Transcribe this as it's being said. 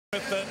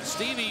With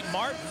Stevie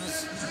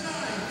Martins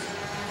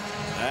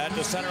at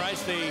the center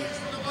ice, the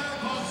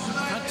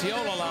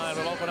Antiola line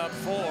will open up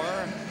for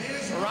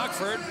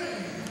Rockford.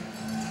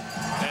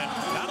 And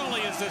not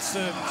only is this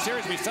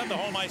series, we said the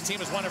home ice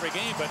team has won every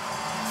game, but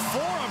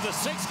 4 of the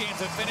 6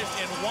 games have finished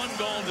in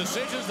 1-goal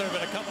decisions. There have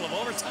been a couple of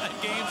overtime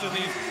games in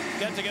these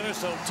get-togethers,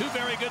 so 2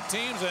 very good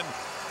teams, and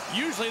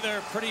usually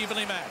they're pretty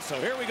evenly matched.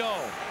 So here we go.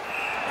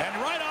 And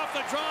right off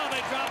the draw, they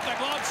drop the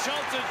glove.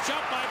 Schultz is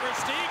jumped by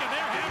Versteeg, and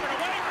they're hammered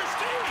away.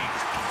 Versteeg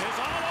is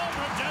all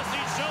over him.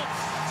 Jesse Schultz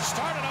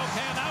started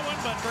okay on that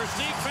one, but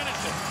Versteeg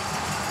finished it.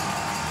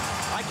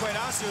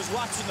 Kwiatkowski was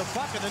watching the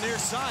puck on the near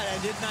side. I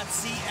did not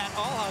see at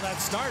all how that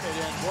started,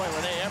 and boy,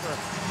 were they ever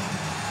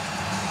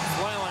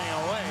flailing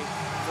away.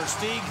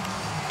 Versteeg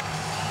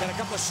got a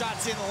couple of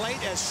shots in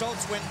late as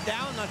Schultz went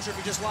down. Not sure if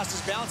he just lost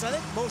his balance. I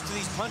think most of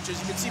these punches,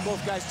 you can see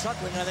both guys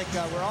chuckling. I think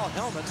we're all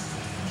helmet.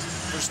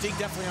 Versteeg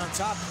definitely on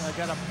top.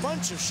 Got a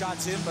bunch of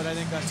shots in, but I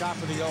think on top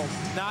of the old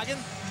noggin.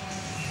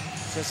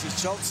 Jesse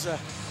Schultz,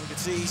 you can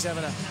see he's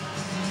having a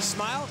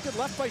smile. Good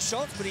left by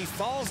Schultz, but he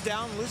falls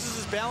down, loses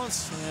his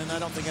balance, and I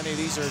don't think any of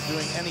these are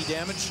doing any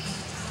damage.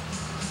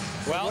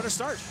 Well, what a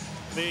start.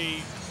 The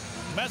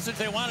message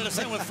they wanted to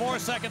send with 4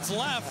 seconds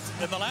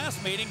left in the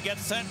last meeting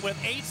gets sent with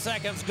 8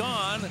 seconds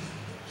gone.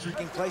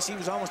 Taking place, he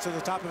was almost to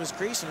the top of his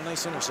crease, and a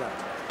nice intercept.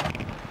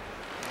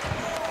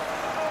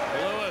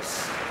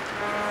 Lewis.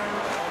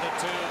 Hold it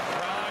to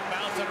Krog,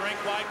 bounce it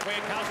rink wide,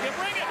 Kwiatkowski,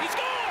 bring it, he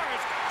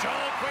scores!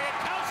 Joel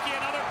Kwiatkowski,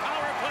 another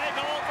power play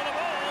goal for the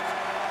Wolves,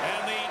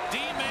 and the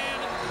D-man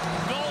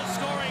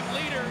goal-scoring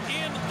leader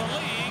in the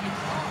league,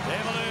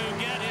 able to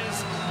get his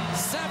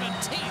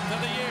 17th of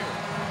the year,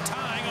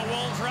 tying a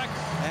Wolves record.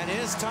 And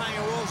is tying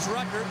a Wolves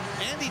record.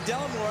 Andy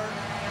Delmore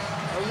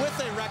with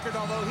a record,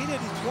 although he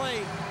didn't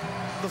play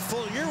the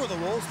full year with the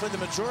Wolves, played the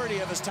majority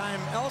of his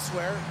time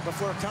elsewhere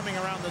before coming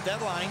around the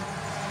deadline.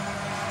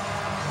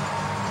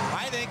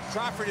 I think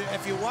Crawford,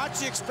 if you watch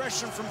the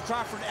expression from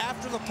Crawford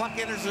after the puck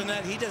enters the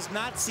net, he does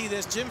not see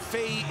this. Jim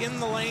Fahey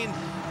in the lane,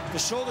 the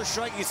shoulder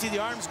shrug, you see the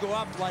arms go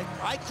up like,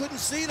 I couldn't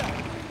see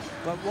that.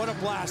 But what a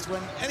blast.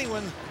 When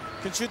anyone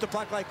can shoot the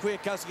puck like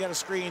Kwiatkowski got a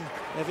screen,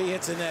 if he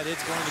hits the net,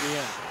 it's going to be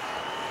in.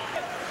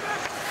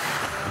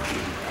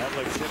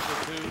 Lovely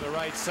shifted to the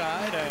right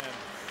side, and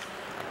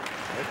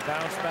it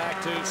bounced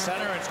back to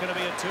center. It's going to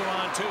be a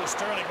 2-on-2.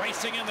 Sterling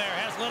racing in there,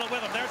 has Little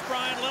with him. There's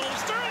Bryan Little.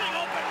 Sterling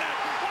open net.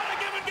 What a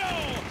give and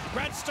go.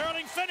 Brett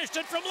Sterling finished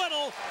it from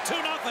Little, 2-0.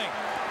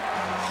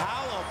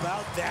 How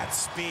about that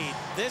speed?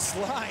 This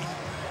line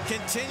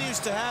continues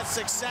to have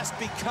success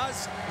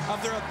because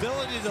of their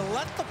ability to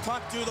let the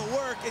puck do the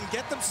work and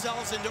get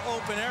themselves into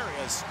open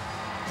areas.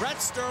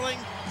 Brett Sterling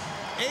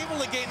able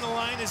to gain the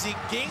line as he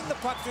gained the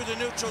puck through the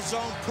neutral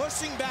zone,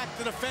 pushing back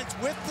the defense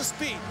with the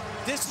speed.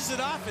 Dishes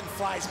it off and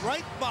flies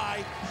right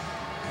by,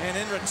 and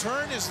in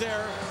return is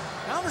there.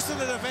 Almerson,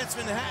 the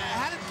defenseman,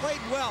 hadn't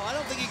played well. I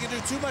don't think he could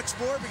do too much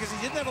more because he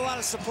didn't have a lot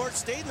of support,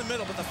 stayed in the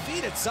middle, but the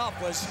feed itself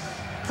was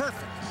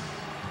perfect.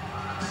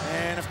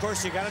 And of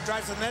course, you got to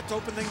drive to the net to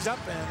open things up,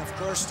 and of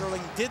course,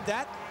 Sterling did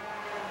that.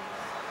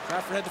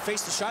 Crawford had to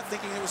face the shot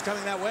thinking it was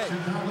coming that way.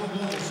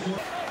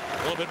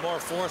 A little bit more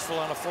forceful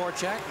on a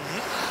forecheck.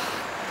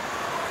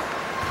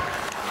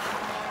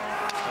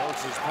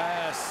 Stokes'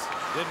 pass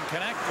didn't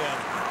connect, and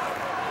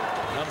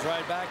comes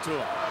right back to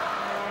him.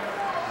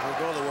 There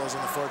go the Wolves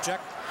on the forecheck.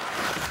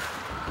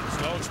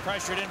 Stokes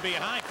pressured in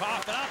behind,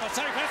 coughed it up, a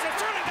center pass from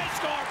Sterling, they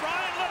score!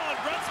 Bryan Little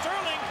and Brett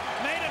Sterling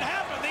made it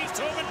happen. These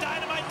two have been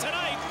dynamite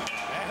tonight.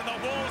 And the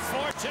Wolves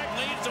forecheck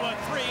leads to a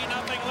 3-0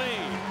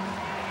 lead.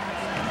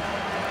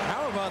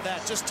 How about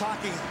that? Just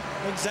talking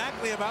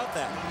exactly about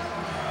that.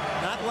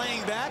 Not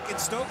laying back, and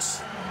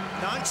Stokes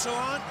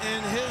nonchalant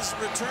in his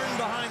return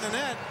behind the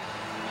net.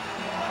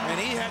 And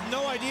he had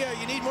no idea.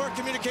 You need more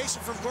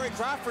communication from Corey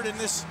Crawford in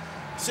this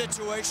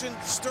situation.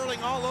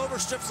 Sterling all over,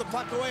 strips the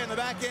puck away on the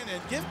back end,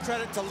 and give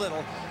credit to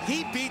Little.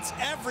 He beats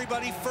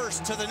everybody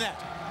first to the net.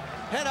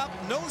 Head up,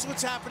 knows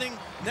what's happening.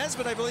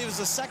 Nesbitt, I believe, is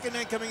the second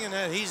man coming in.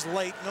 He's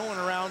late, no one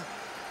around.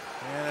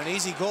 And an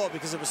easy goal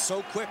because it was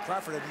so quick.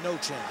 Crawford had no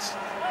chance.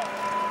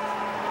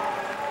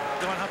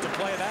 Don't have to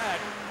play that.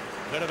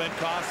 Could have been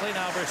costly.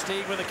 Now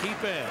Versteeg with a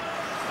keep in.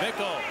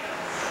 Bickle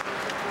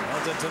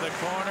runs it to the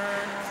corner.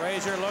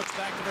 Fraser looks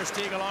back to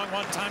Versteeg, a long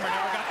one-timer.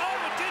 Never got.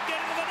 Oh, it did get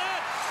into the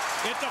net.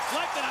 It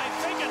deflected, I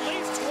think, at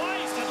least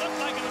twice. It looked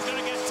like it was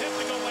going to get tipped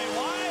and go way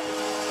wide.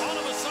 All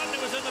of a sudden,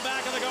 it was in the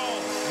back of the goal.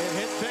 It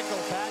hit Bickle,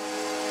 Pat.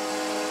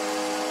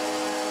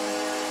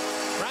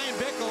 Brian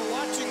Bickle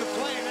watching the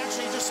play and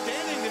actually just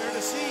standing there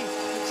to see,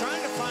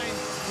 trying to find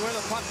where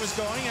the puck was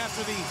going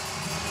after the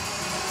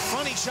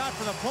funny shot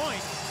from the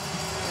point.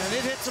 And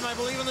it hits him, I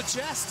believe, in the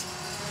chest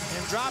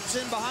and drops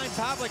in behind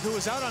Pavlik, who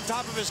was out on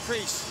top of his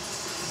crease.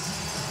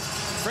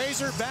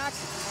 Fraser back.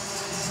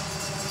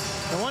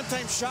 The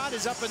one-time shot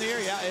is up in the air.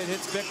 Yeah, it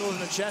hits Bickle in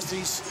the chest.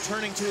 He's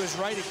turning to his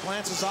right. It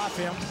glances off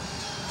him.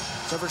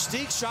 So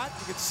Versteeg's shot,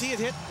 you can see it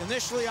hit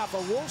initially off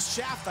a Wolf's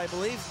shaft, I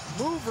believe.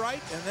 Move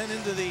right, and then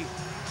into the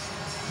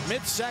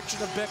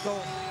midsection of Bickle.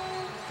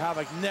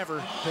 Pavlik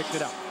never picked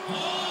it up.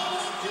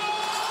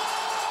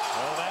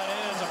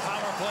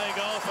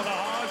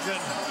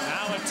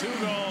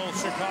 2-goal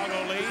Chicago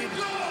lead.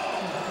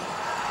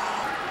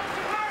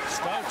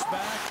 Stokes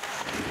back.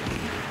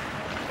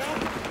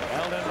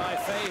 Held in by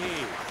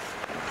Fahey.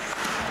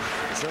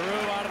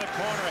 Giroux out of the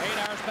corner.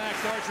 Haydar's back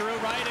door. Giroux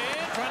right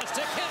in. Trying to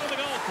stick him with the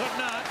goal. Could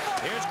not.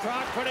 Here's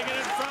Krog putting it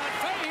in front.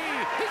 Fahey.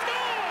 He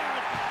scored!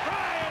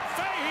 Bryan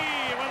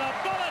Fahey with a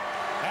bullet.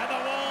 And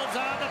the Wolves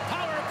on the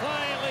power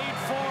play lead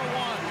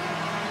 4-1.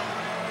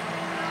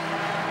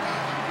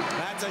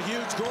 That's a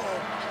huge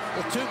goal.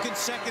 With 2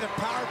 consecutive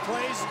power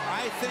plays,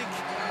 I think,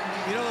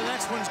 you know, the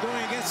next one's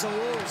going against the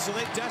Wolves, so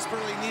they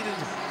desperately needed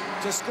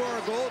to score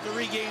a goal to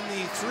regain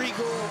the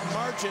 3-goal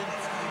margin.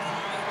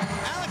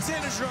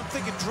 Alexander Giroux, I'm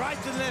thinking,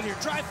 drive to the net here,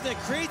 drive to the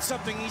net, create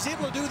something. He's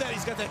able to do that.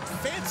 He's got that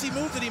fancy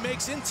move that he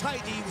makes in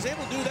tight. He was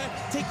able to do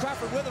that, take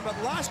Crawford with him, but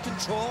lost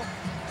control.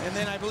 And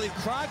then I believe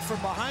Krog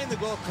from behind the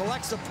goal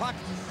collects the puck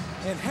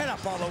and head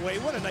up all the way.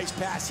 What a nice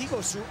pass. He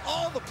goes through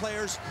all the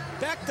players,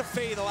 back to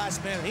Fahey, the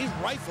last man. He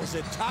rifles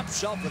it top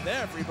shelf with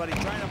everybody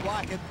trying to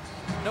block it.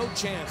 No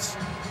chance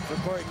for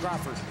Corey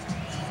Crawford.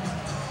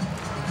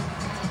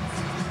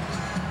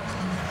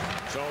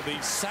 So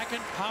the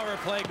second power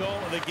play goal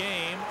of the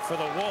game for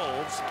the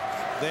Wolves.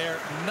 They're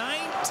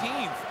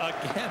 19th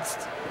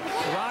against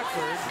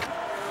Rockford.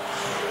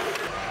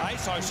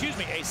 IceHogs, excuse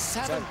me, a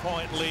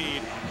 7-point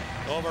lead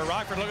over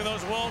Rockford. Look at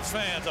those Wolves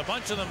fans. A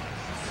bunch of them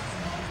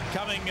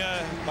coming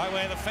by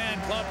way of the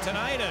fan club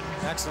tonight, and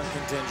excellent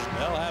contingent.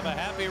 They'll have a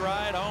happy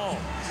ride home.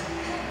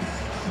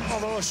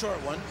 Although a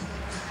short one.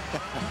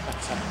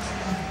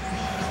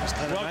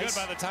 Well, nice.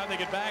 Good. By the time they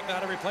get back,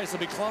 not every place will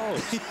be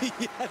closed.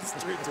 Yes,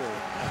 3-2.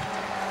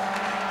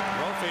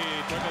 Wolfie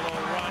took a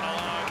little run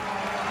along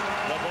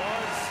the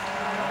boards.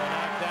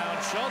 Knocked down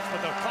Schultz,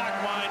 but the clock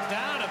winds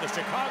down, and the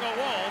Chicago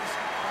Wolves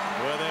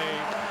with a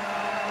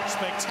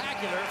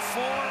spectacular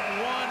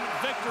 4-1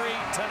 victory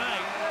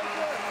tonight.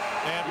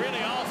 And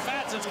really all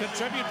facets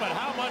contribute, but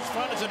how much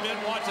fun has it been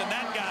watching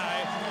that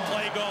guy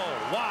play goal?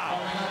 Wow.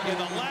 In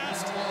the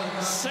last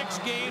 6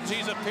 games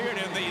he's appeared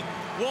in, the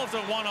Wolves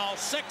have won all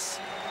 6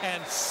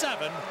 and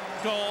 7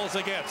 goals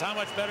against. How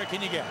much better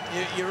can you get?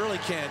 You really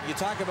can't. You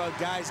talk about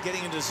guys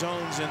getting into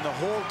zones, and the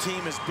whole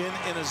team has been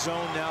in a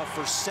zone now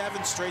for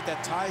 7 straight.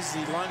 That ties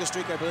the longest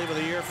streak, I believe, of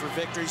the year for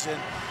victories. And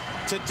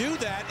to do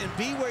that and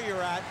be where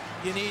you're at,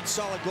 you need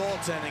solid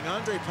goaltending.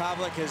 Andre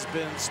Pavlik has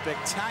been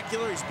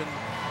spectacular. He's been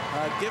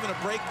given a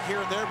break here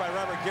and there by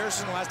Robert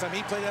Garrison last time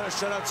he played out a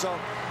shutout. So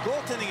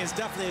goaltending is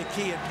definitely a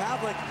key, and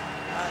Pavlik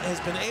has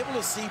been able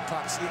to see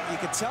pucks. You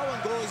can tell when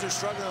goalies are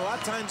struggling. A lot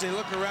of times they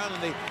look around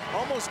and they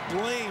almost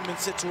blame in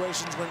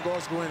situations when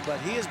goals go in, but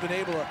he has been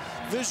able to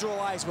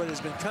visualize what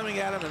has been coming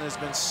at him and has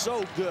been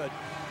so good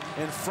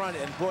in front.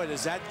 And boy,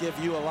 does that give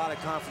you a lot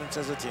of confidence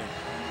as a team.